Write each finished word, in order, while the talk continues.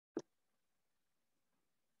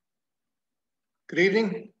Good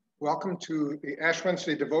evening. Welcome to the Ash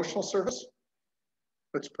Wednesday devotional service.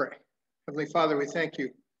 Let's pray. Heavenly Father, we thank you.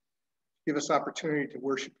 Give us opportunity to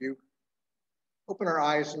worship you. Open our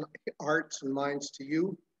eyes and hearts and minds to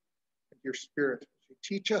you and your spirit as you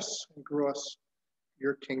teach us and grow us for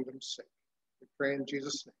your kingdom's sake. We pray in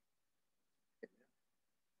Jesus' name. Amen.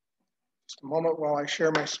 Just a moment while I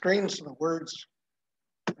share my screen so the words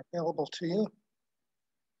are available to you.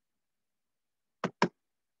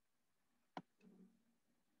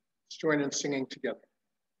 Join in singing together.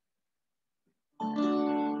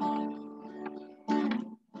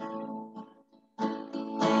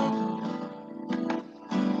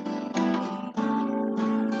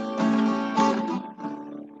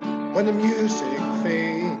 When the music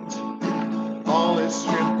fades, all is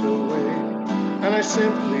stripped away, and I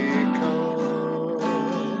simply come,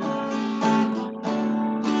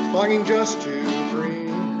 longing just to bring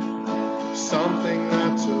something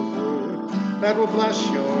that's of worth that will bless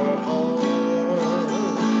your heart.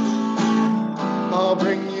 I'll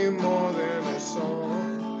bring you more than a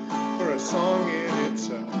song, for a song in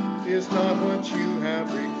itself is not what you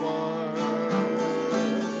have required.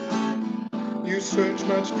 You search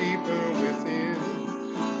much deeper within,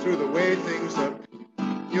 through the way things look.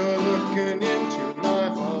 You're looking into my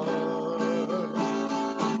heart.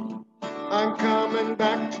 I'm coming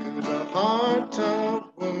back to the heart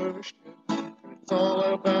of worship. It's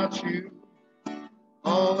all about you.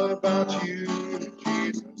 All about you,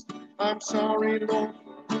 Jesus. I'm sorry, Lord,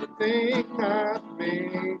 for the thing I've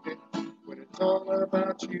made it. When it's all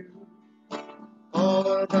about you,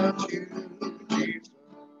 Jesus.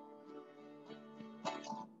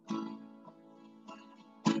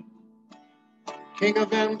 King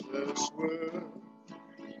of endless worth,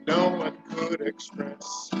 no one could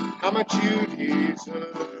express how much you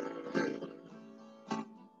deserve.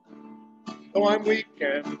 Though I'm weak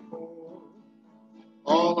and poor,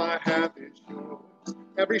 all I have is yours,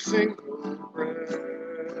 every single breath.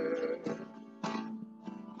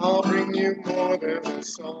 I'll bring you more than a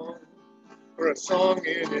song, for a song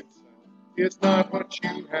in itself is not what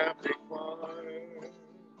you have required.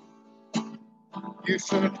 You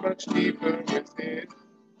search much deeper within,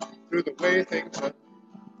 through the way things are.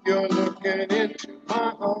 You're looking into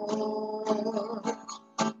my heart.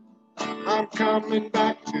 I'm coming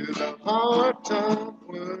back to the heart of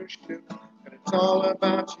worship. It's all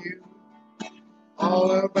about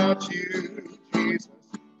you, Jesus.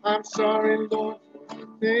 I'm sorry, Lord, for the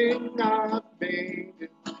thing I've made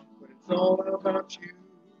it, but it's all about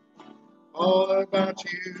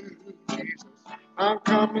you, Jesus. I'm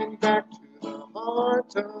coming back to the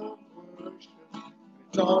heart of worship.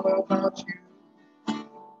 It's all about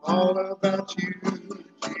you,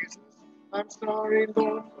 Jesus. I'm sorry,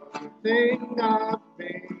 Lord, for the thing I've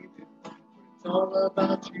made it, but it's all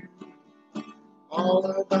about you,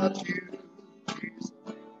 Jesus.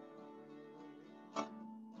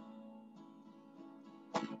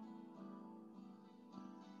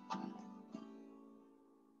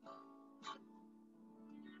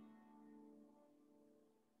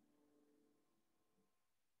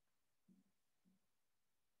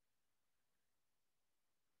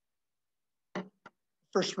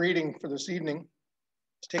 First reading for this evening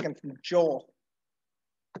is taken from Joel,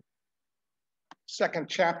 2nd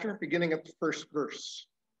chapter, beginning at the first verse.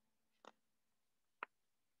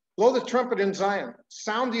 Blow the trumpet in Zion,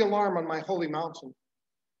 sound the alarm on my holy mountain.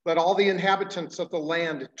 Let all the inhabitants of the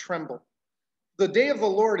land tremble. The day of the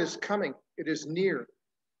Lord is coming, it is near.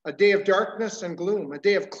 A day of darkness and gloom, a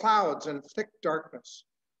day of clouds and thick darkness.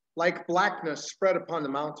 Like blackness spread upon the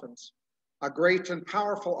mountains, a great and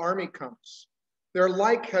powerful army comes. Their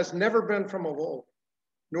like has never been from of old,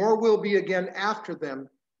 nor will be again after them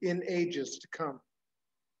in ages to come.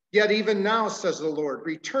 Yet even now, says the Lord,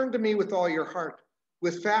 return to me with all your heart,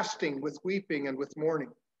 with fasting, with weeping, and with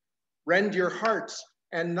mourning. Rend your hearts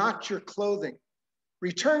and not your clothing.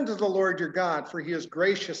 Return to the Lord your God, for he is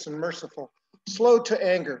gracious and merciful, slow to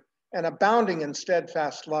anger, and abounding in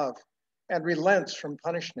steadfast love, and relents from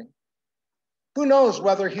punishing. Who knows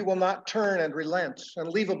whether he will not turn and relent and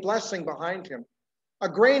leave a blessing behind him, a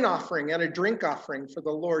grain offering and a drink offering for the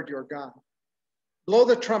Lord your God. Blow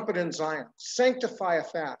the trumpet in Zion, sanctify a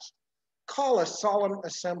fast, call a solemn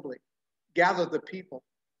assembly, gather the people,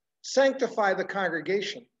 sanctify the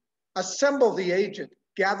congregation, assemble the aged,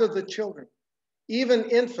 gather the children, even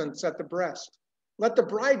infants at the breast. Let the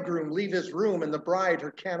bridegroom leave his room and the bride her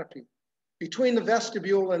canopy. Between the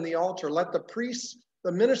vestibule and the altar, let the priests,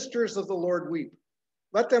 the ministers of the Lord weep.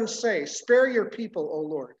 Let them say, spare your people, O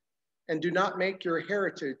Lord, and do not make your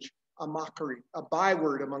heritage a mockery, a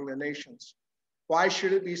byword among the nations. Why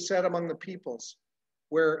should it be said among the peoples,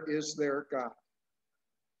 where is their God?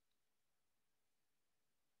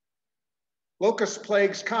 Locust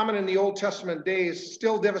plagues, common in the Old Testament days,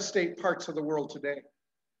 still devastate parts of the world today.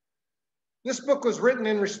 This book was written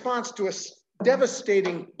in response to a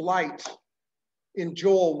devastating blight in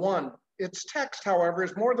Joel 1. Its text, however,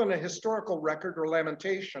 is more than a historical record or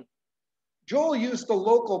lamentation. Joel used the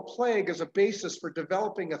local plague as a basis for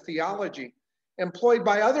developing a theology employed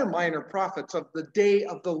by other minor prophets of the day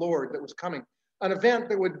of the Lord that was coming, an event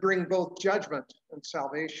that would bring both judgment and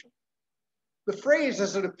salvation. The phrase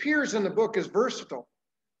as it appears in the book is versatile,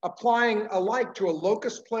 applying alike to a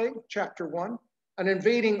locust plague, chapter 1, an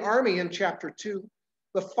invading army in chapter 2,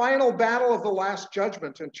 the final battle of the last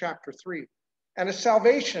judgment in chapter 3, and a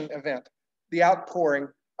salvation event, the outpouring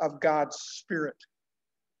of God's Spirit.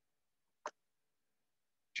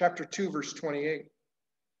 Chapter 2, verse 28.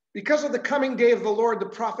 Because of the coming day of the Lord, the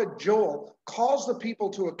prophet Joel calls the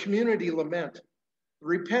people to a community lament. The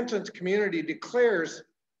repentant community declares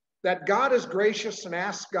that God is gracious and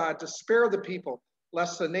asks God to spare the people,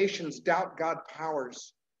 lest the nations doubt God's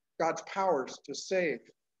powers to save.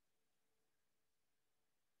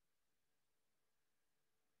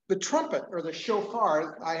 The trumpet, or the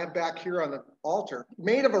shofar, I have back here on the altar,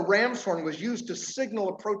 made of a ram's horn, was used to signal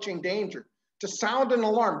approaching danger, to sound an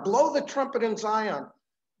alarm. Blow the trumpet in Zion,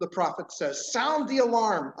 the prophet says. Sound the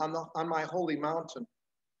alarm on my holy mountain.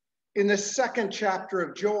 In the second chapter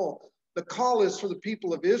of Joel, the call is for the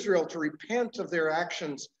people of Israel to repent of their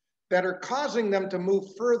actions that are causing them to move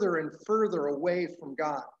further and further away from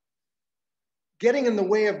God, getting in the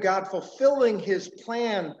way of God fulfilling his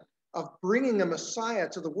plan of bringing a Messiah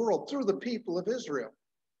to the world through the people of Israel.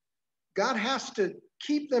 God has to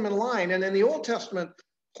keep them in line. And in the Old Testament,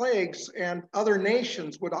 plagues and other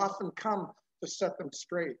nations would often come to set them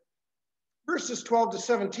straight. Verses 12 to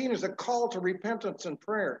 17 is a call to repentance and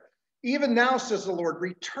prayer. Even now, says the Lord,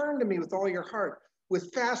 return to me with all your heart,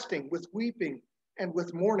 with fasting, with weeping, and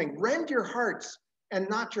with mourning. Rend your hearts and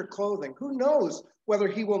not your clothing. Who knows whether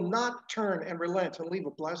he will not turn and relent and leave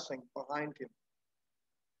a blessing behind him?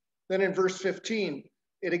 Then in verse 15,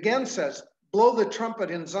 it again says, blow the trumpet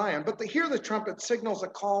in Zion. But here the trumpet signals a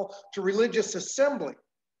call to religious assembly.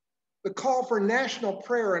 The call for national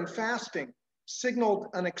prayer and fasting signaled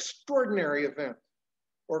an extraordinary event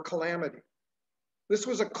or calamity. This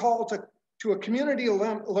was a call to a community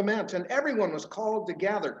lament, and everyone was called to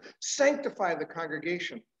gather, sanctify the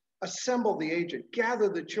congregation, assemble the aged, gather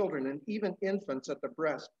the children and even infants at the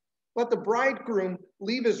breast. Let the bridegroom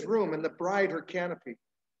leave his room and the bride her canopy.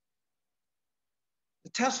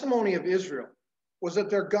 The testimony of Israel was that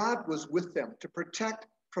their God was with them to protect,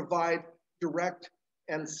 provide, direct,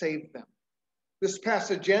 and save them. This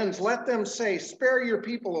passage ends, let them say, spare your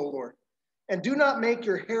people, O Lord, and do not make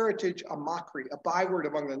your heritage a mockery, a byword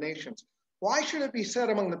among the nations. Why should it be said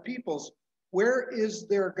among the peoples, where is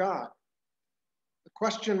their God? The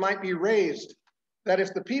question might be raised that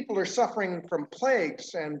if the people are suffering from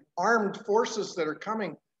plagues and armed forces that are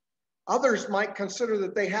coming, others might consider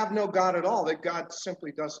that they have no God at all, that God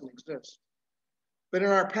simply doesn't exist. But in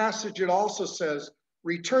our passage, it also says,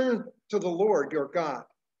 return to the Lord your God,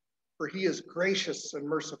 for he is gracious and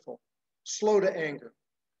merciful, slow to anger,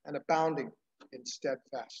 and abounding in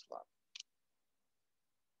steadfast love.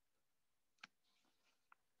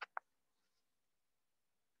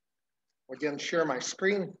 I'll again share my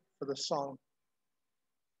screen for the song.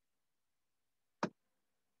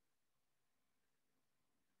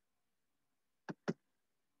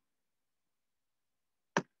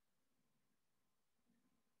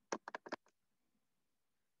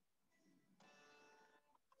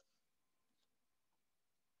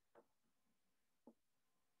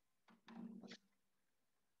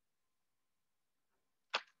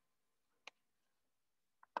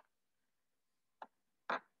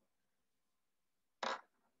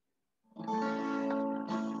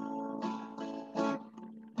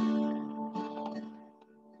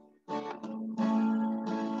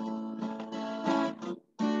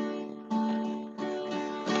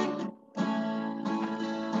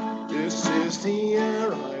 This is the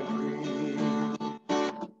air I breathe.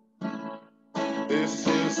 This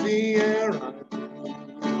is the air I breathe.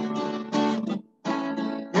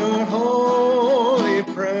 Your holy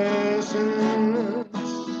presence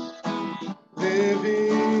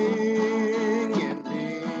living in me.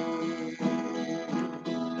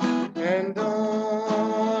 And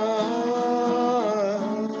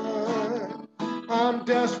I'm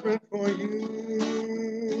desperate for you.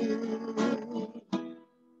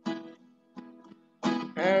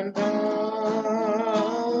 And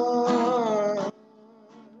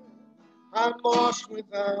I'm lost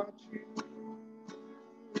without you.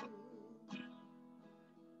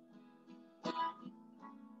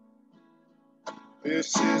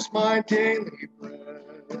 This is my daily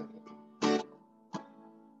bread.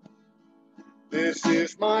 This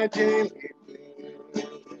is my daily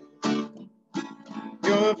bread.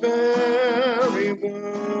 Your very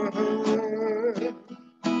word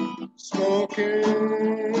spoken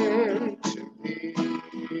to me.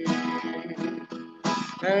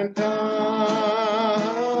 And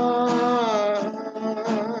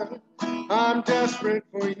I'm desperate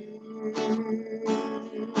for you.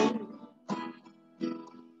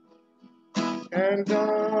 And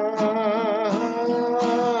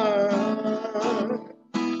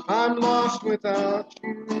I'm lost without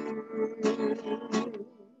you.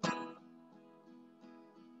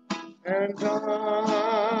 And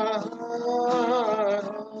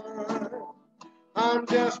I'm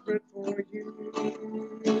desperate for you.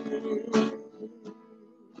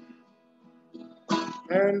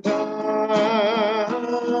 And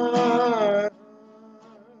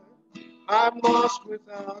I'm lost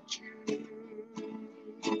without you.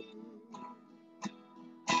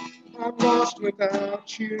 I'm lost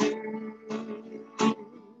without you.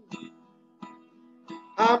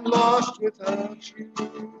 I'm lost without you.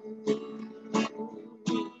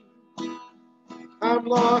 I'm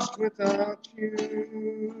lost without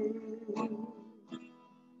you.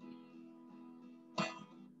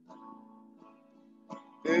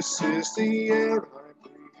 This is the air I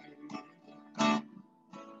breathe.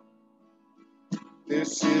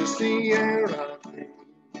 This is the air I breathe.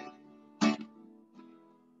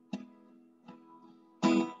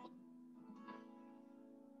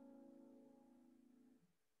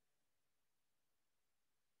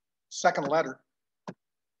 Second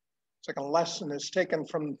lesson is taken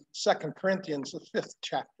from 2 Corinthians, the 5th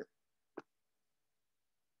chapter.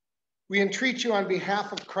 We entreat you on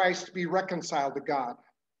behalf of Christ to be reconciled to God.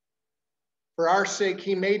 For our sake,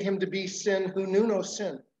 he made him to be sin who knew no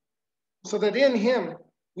sin, so that in him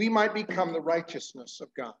we might become the righteousness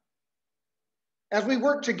of God. As we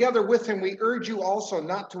work together with him, we urge you also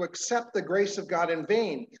not to accept the grace of God in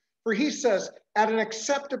vain. For he says, at an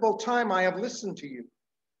acceptable time I have listened to you,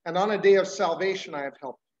 and on a day of salvation I have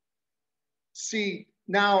helped you. See,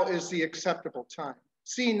 now is the acceptable time.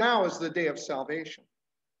 See, now is the day of salvation.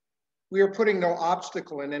 We are putting no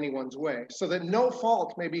obstacle in anyone's way, so that no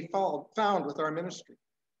fault may be found with our ministry.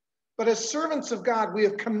 But as servants of God, we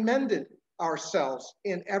have commended ourselves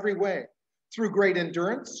in every way, through great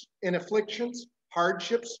endurance, in afflictions,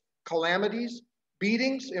 hardships, calamities,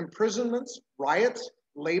 beatings, imprisonments, riots,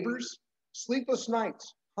 labors, sleepless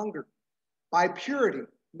nights, hunger, by purity,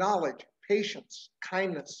 knowledge, patience,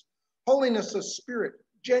 kindness, holiness of spirit,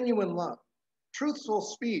 genuine love, truthful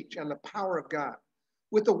speech, and the power of God,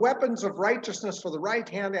 with the weapons of righteousness for the right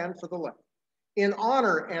hand and for the left, in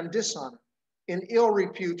honor and dishonor, in ill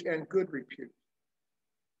repute and good repute.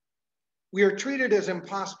 We are treated as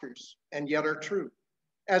impostors and yet are true,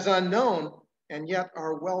 as unknown and yet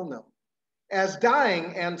are well known, as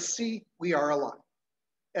dying and see we are alive,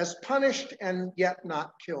 as punished and yet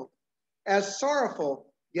not killed, as sorrowful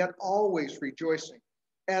yet always rejoicing,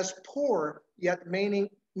 as poor yet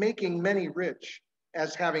making many rich,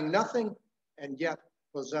 as having nothing and yet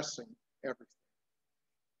possessing everything.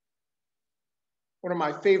 One of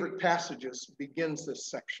my favorite passages begins this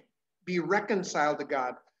section. Be reconciled to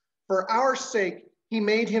God. For our sake, he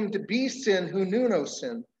made him to be sin who knew no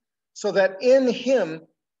sin, so that in him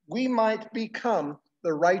we might become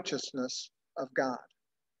the righteousness of God.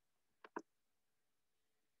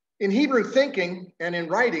 In Hebrew thinking and in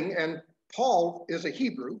writing, and Paul is a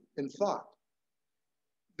Hebrew in thought,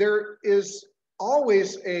 there is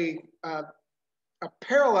always a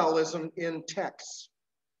parallelism in texts.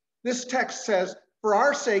 This text says, for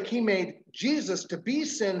our sake, he made Jesus to be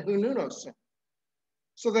sin who knew no sin,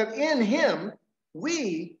 so that in him,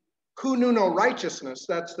 we who knew no righteousness,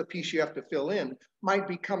 that's the piece you have to fill in, might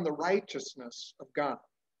become the righteousness of God.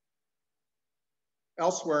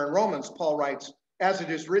 Elsewhere in Romans, Paul writes, as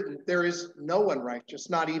it is written, there is no one righteous,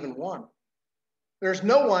 not even one. There's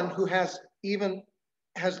no one who has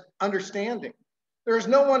understanding. There is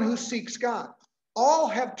no one who seeks God. All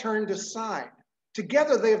have turned aside.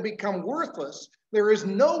 Together they have become worthless. There is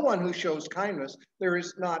no one who shows kindness. There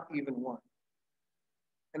is not even one.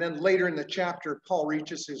 And then later in the chapter, Paul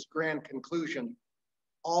reaches his grand conclusion.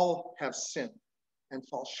 All have sinned and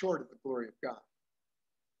fall short of the glory of God.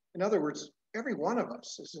 In other words, every one of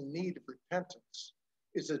us is in need of repentance,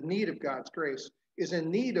 is in need of God's grace, is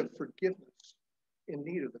in need of forgiveness, in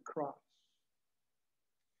need of the cross.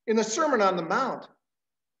 In the Sermon on the Mount,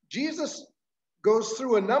 Jesus goes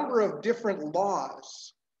through a number of different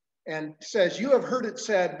laws and says, you have heard it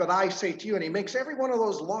said, but I say to you. And he makes every one of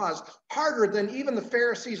those laws harder than even the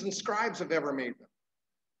Pharisees and scribes have ever made them.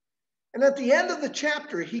 And at the end of the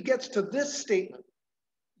chapter, he gets to this statement: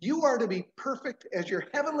 you are to be perfect as your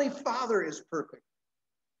heavenly Father is perfect.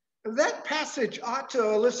 And that passage ought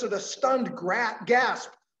to elicit a stunned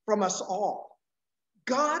gasp from us all.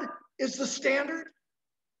 God is the standard?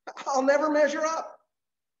 I'll never measure up.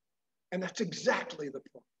 And that's exactly the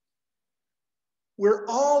point. We're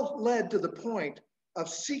all led to the point of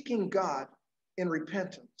seeking God in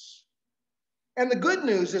repentance. And the good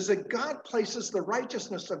news is that God places the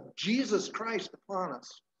righteousness of Jesus Christ upon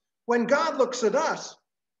us. When God looks at us,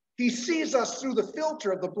 he sees us through the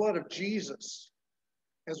filter of the blood of Jesus,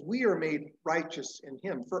 as we are made righteous in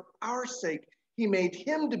him. For our sake, he made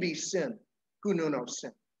him to be sin who knew no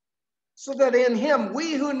sin, so that in him,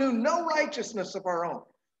 we who knew no righteousness of our own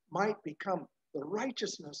might become the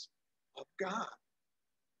righteousness of God,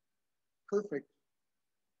 perfect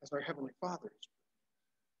as our heavenly Father is.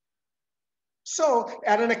 So,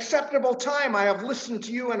 at an acceptable time, I have listened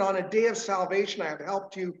to you, and on a day of salvation, I have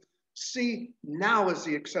helped you see now is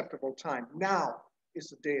the acceptable time. Now is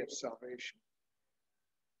the day of salvation.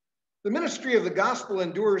 The ministry of the gospel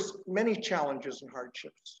endures many challenges and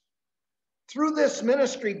hardships. Through this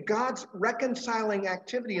ministry, God's reconciling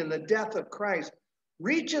activity in the death of Christ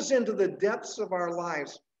reaches into the depths of our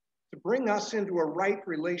lives to bring us into a right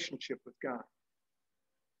relationship with God.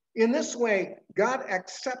 In this way, God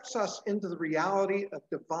accepts us into the reality of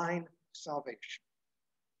divine salvation.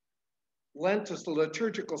 Lent is the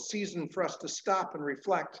liturgical season for us to stop and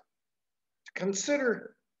reflect, to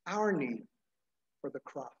consider our need for the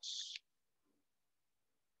cross.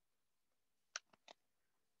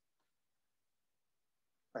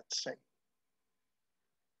 Let's sing.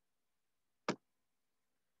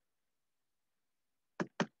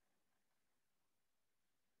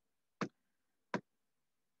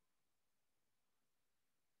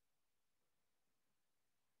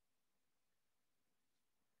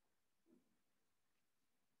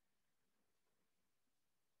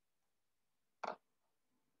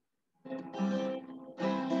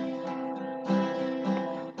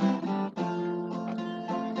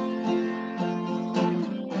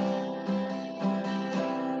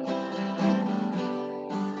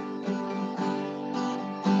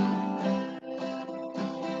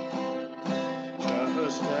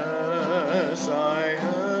 Just as I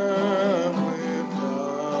am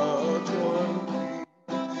without one plea,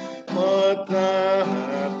 but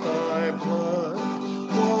that thy blood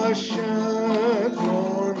was shed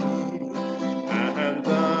for me, and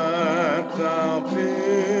that thou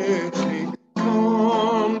bidst me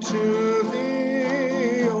come to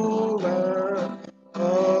thee, O Lamb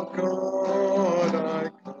of God, I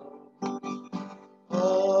come.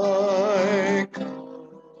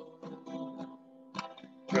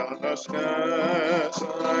 Just as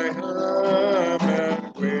I am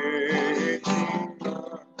and waiting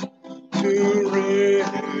not to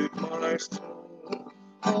rid my soul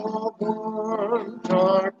of one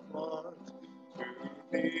dark thought, to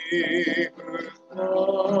thee whose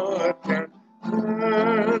blood can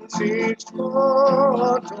cleanse each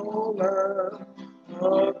thought, O Lamb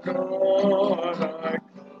of God, I come.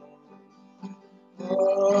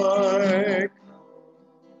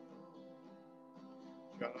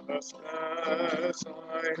 Just as I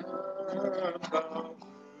am, thou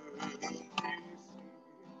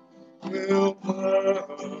will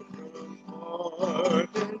welcome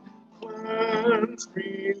pardon, cleanse,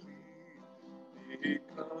 relief,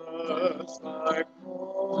 because thy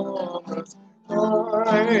promise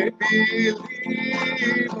I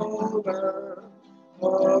believe, O Lamb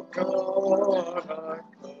of God, I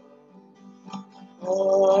come.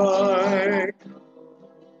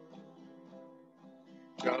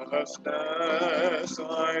 Just as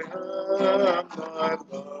I am, thy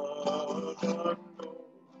love unknown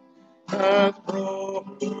hath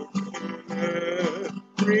broken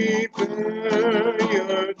every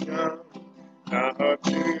barrier down. Now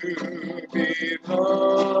to be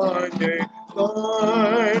thine, yea,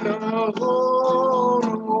 thine alone,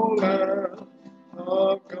 O Lamb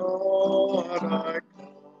of God, I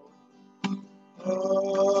come.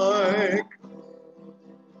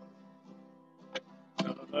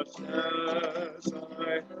 Just as I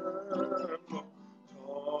am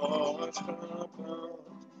tossed about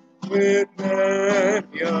with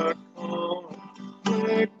many a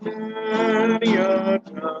conflict, many a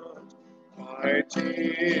doubt,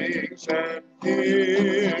 fightings and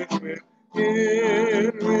fears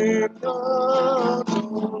within, without,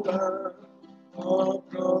 O Lamb of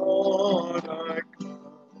God, I come.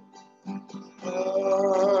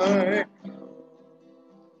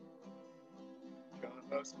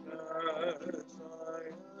 Just as I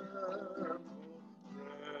am,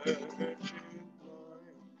 wretched,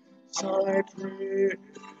 blind, sight riches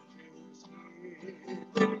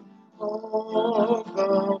of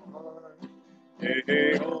the mind.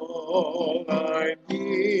 Yea, all I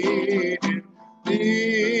need in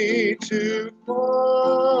thee to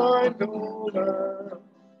find, O Lamb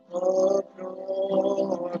of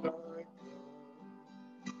God,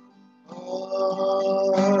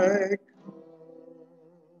 I come.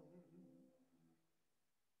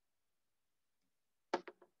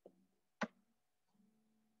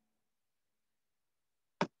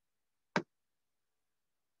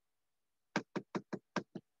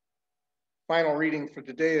 Final reading for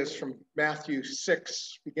today is from Matthew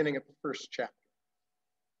 6, beginning at the first chapter.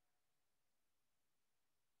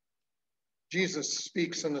 Jesus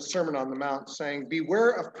speaks in the Sermon on the Mount, saying, "Beware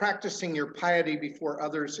of practicing your piety before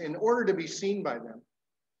others in order to be seen by them,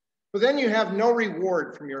 for then you have no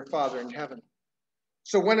reward from your Father in heaven.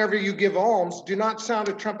 So whenever you give alms, do not sound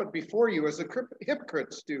a trumpet before you as the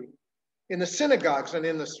hypocrites do in the synagogues and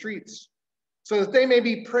in the streets, so that they may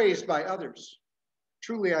be praised by others.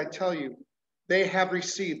 Truly, I tell you, they have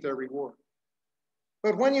received their reward.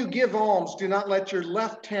 But when you give alms, do not let your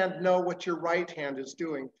left hand know what your right hand is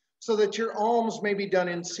doing, so that your alms may be done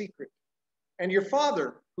in secret. And your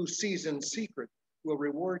Father, who sees in secret, will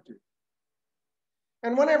reward you.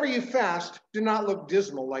 And whenever you fast, do not look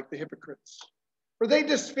dismal like the hypocrites, for they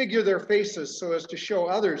disfigure their faces so as to show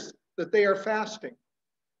others that they are fasting.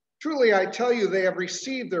 Truly, I tell you, they have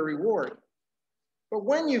received their reward. But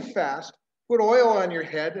when you fast, put oil on your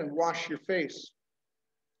head and wash your face,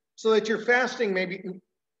 so that your fasting may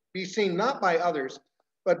be seen not by others,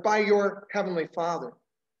 but by your heavenly Father,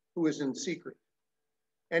 who is in secret.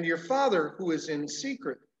 And your Father, who is in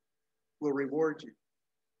secret, will reward you.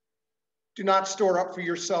 Do not store up for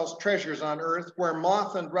yourselves treasures on earth, where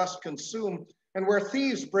moth and rust consume, and where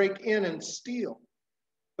thieves break in and steal.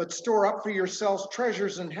 But store up for yourselves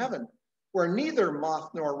treasures in heaven, where neither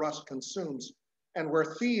moth nor rust consumes, and where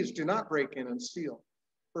thieves do not break in and steal.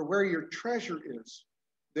 For where your treasure is,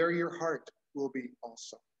 there your heart will be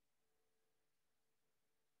also."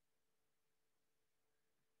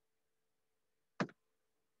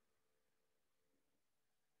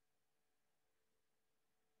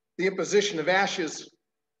 The imposition of ashes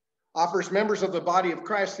offers members of the body of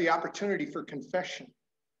Christ the opportunity for confession,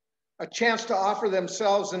 a chance to offer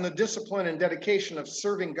themselves in the discipline and dedication of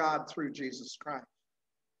serving God through Jesus Christ.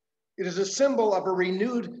 It is a symbol of a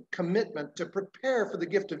renewed commitment to prepare for the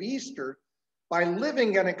gift of Easter by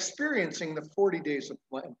living and experiencing the 40 days of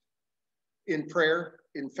Lent in prayer,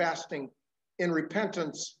 in fasting, in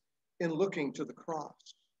repentance, in looking to the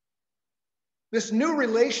cross. This new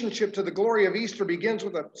relationship to the glory of Easter begins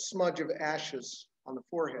with a smudge of ashes on the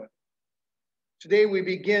forehead. Today we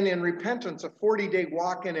begin in repentance, a 40-day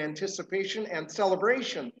walk in anticipation and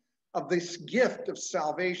celebration of this gift of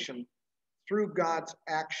salvation through God's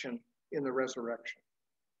action in the resurrection.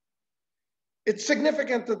 It's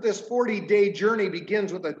significant that this 40-day journey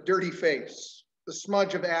begins with a dirty face, the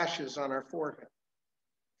smudge of ashes on our forehead.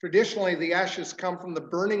 Traditionally, the ashes come from the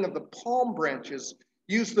burning of the palm branches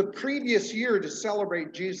used the previous year to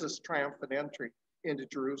celebrate Jesus' triumphant entry into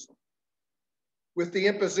Jerusalem. With the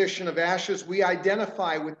imposition of ashes, we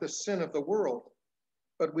identify with the sin of the world,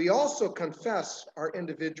 but we also confess our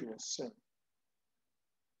individual sin.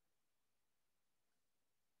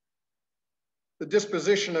 The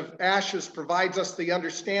disposition of ashes provides us the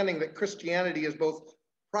understanding that Christianity is both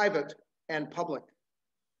private and public.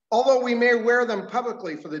 Although we may wear them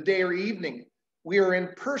publicly for the day or evening, we are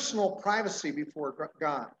in personal privacy before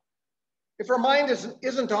God. If our mind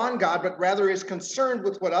isn't on God, but rather is concerned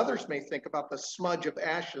with what others may think about the smudge of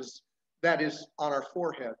ashes that is on our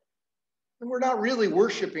forehead, then we're not really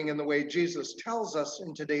worshiping in the way Jesus tells us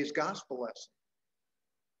in today's gospel lesson.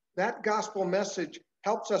 That gospel message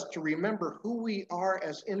helps us to remember who we are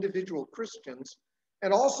as individual Christians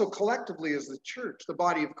and also collectively as the church, the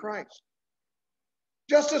body of Christ.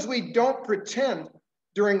 Just as we don't pretend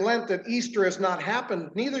during Lent that Easter has not happened,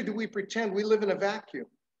 neither do we pretend we live in a vacuum.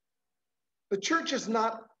 The church is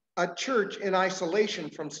not a church in isolation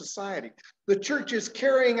from society. The church is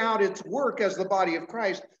carrying out its work as the body of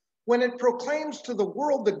Christ when it proclaims to the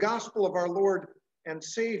world the gospel of our Lord and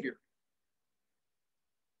Savior.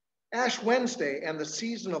 Ash Wednesday and the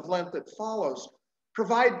season of Lent that follows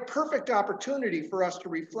provide perfect opportunity for us to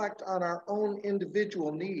reflect on our own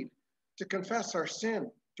individual need, to confess our sin,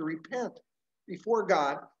 to repent before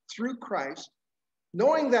God through Christ,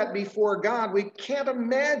 knowing that before God we can't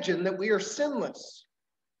imagine that we are sinless.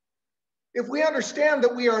 If we understand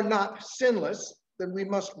that we are not sinless, then we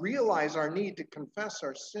must realize our need to confess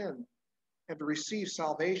our sin and to receive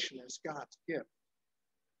salvation as God's gift.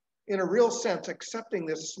 In a real sense, accepting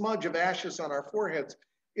this smudge of ashes on our foreheads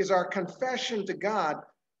is our confession to God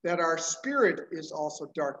that our spirit is also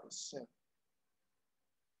dark with sin.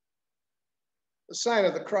 The sign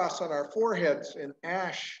of the cross on our foreheads in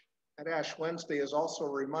ash at Ash Wednesday is also a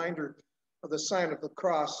reminder of the sign of the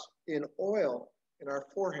cross in oil in our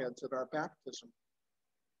foreheads at our baptism,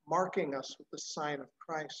 marking us with the sign of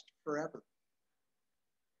Christ forever,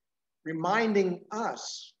 reminding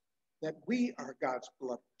us that we are God's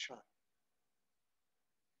beloved child.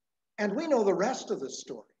 And we know the rest of the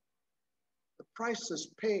story. The price is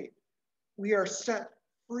paid. We are set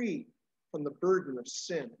free from the burden of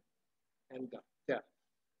sin and death.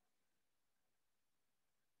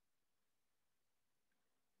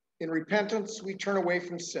 In repentance, we turn away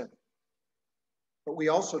from sin, but we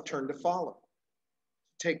also turn to follow,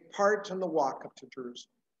 to take part in the walk up to Jerusalem.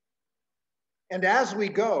 And as we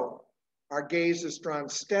go, our gaze is drawn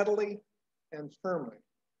steadily and firmly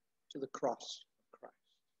to the cross of Christ.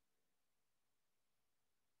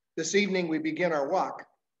 This evening, we begin our walk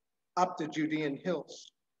up the Judean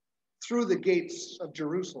hills, through the gates of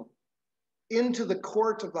Jerusalem, into the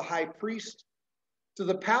court of the high priest, to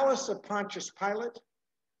the palace of Pontius Pilate,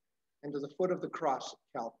 and to the foot of the cross of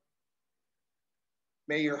Calvary.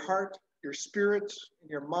 May your heart, your spirit, and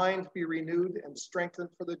your mind be renewed and strengthened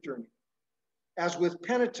for the journey, as with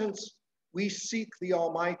penitence we seek the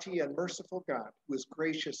Almighty and merciful God, who is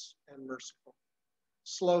gracious and merciful,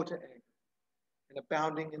 slow to anger, and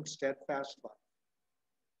abounding in steadfast love,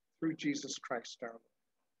 through Jesus Christ our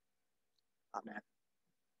Lord. Amen.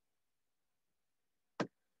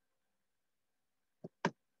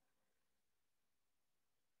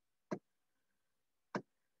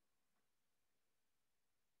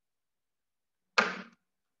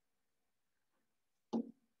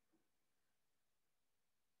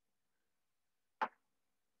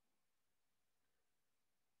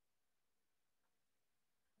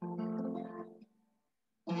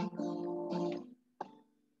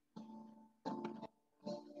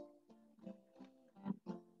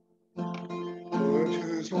 Lord,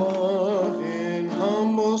 whose love in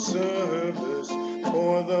humble service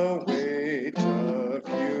for the weight of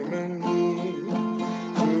human need,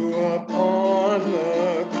 who upon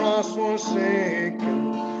the cross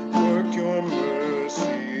forsaken, worked your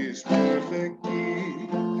mercy's perfect deed.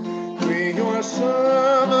 We, your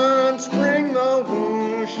servants, bring the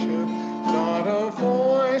worship, not a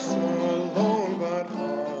voice alone, but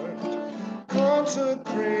heart,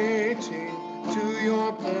 consecrating to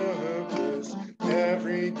your purpose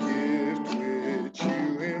every gift which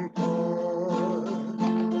you impart.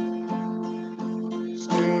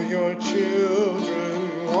 Still your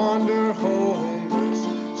children wander homeless,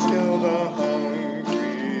 still the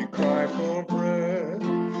hungry cry for bread,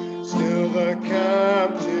 still the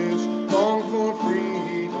captives long for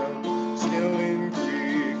freedom, still in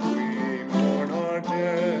grief we mourn our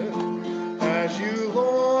dead. As you,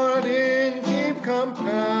 Lord, in deep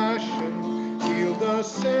compassion, heal the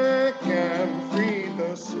sick and free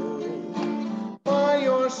the soul. By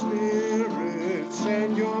your Spirit,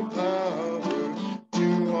 send your power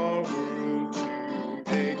to our world to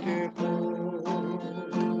make it whole.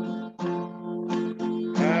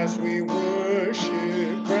 As we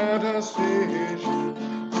worship, grant us vision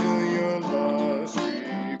to your love's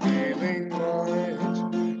revealing light.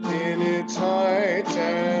 In its height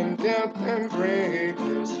and depth and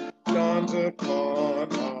greatness, dawns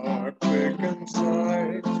upon our quickened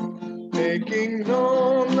sight, making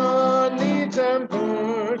known the needs and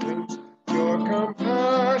burdens your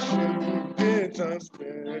compassion bids us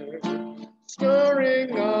bear,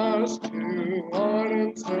 stirring us to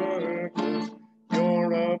ardent service,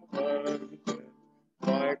 your abundant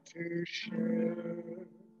life to share.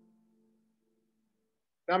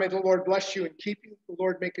 Now may the Lord bless you and keep you. The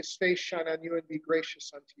Lord make his face shine on you and be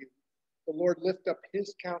gracious unto you. The Lord lift up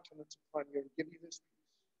his countenance upon you and give you his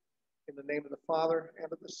peace. In the name of the Father,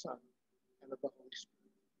 and of the Son, and of the Holy Spirit.